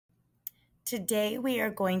Today, we are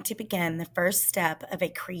going to begin the first step of a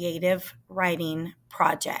creative writing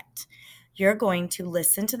project. You're going to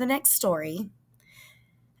listen to the next story.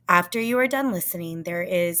 After you are done listening, there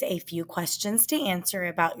is a few questions to answer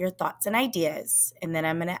about your thoughts and ideas. And then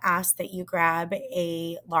I'm going to ask that you grab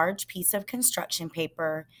a large piece of construction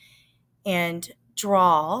paper and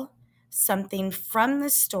draw something from the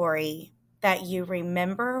story that you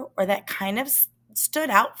remember or that kind of stood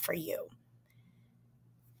out for you.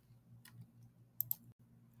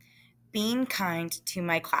 Being kind to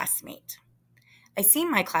my classmate. I see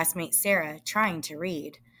my classmate Sarah trying to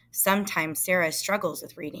read. Sometimes Sarah struggles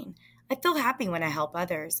with reading. I feel happy when I help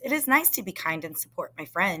others. It is nice to be kind and support my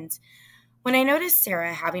friends. When I notice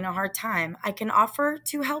Sarah having a hard time, I can offer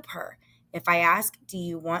to help her. If I ask, "Do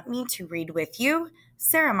you want me to read with you?"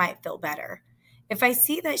 Sarah might feel better. If I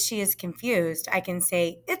see that she is confused, I can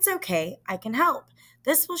say, "It's okay, I can help."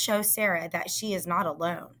 This will show Sarah that she is not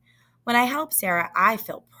alone. When I help Sarah, I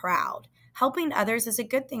feel proud. Helping others is a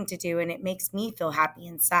good thing to do, and it makes me feel happy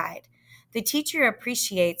inside. The teacher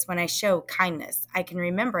appreciates when I show kindness. I can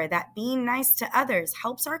remember that being nice to others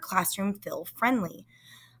helps our classroom feel friendly.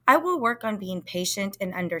 I will work on being patient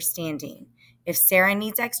and understanding. If Sarah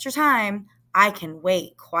needs extra time, I can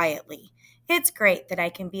wait quietly. It's great that I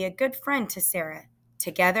can be a good friend to Sarah.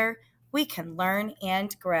 Together, we can learn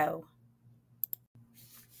and grow.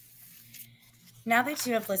 Now that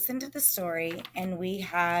you have listened to the story and we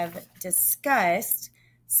have discussed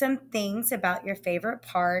some things about your favorite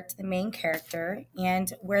part, the main character,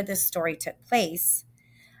 and where this story took place,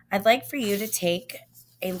 I'd like for you to take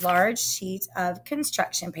a large sheet of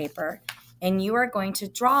construction paper and you are going to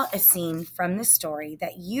draw a scene from the story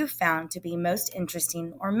that you found to be most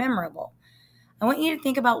interesting or memorable. I want you to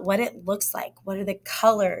think about what it looks like. What are the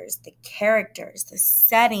colors, the characters, the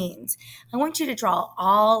settings? I want you to draw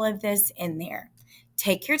all of this in there.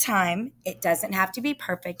 Take your time. It doesn't have to be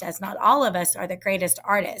perfect, as not all of us are the greatest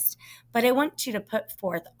artists, but I want you to put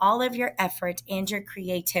forth all of your effort and your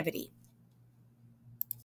creativity.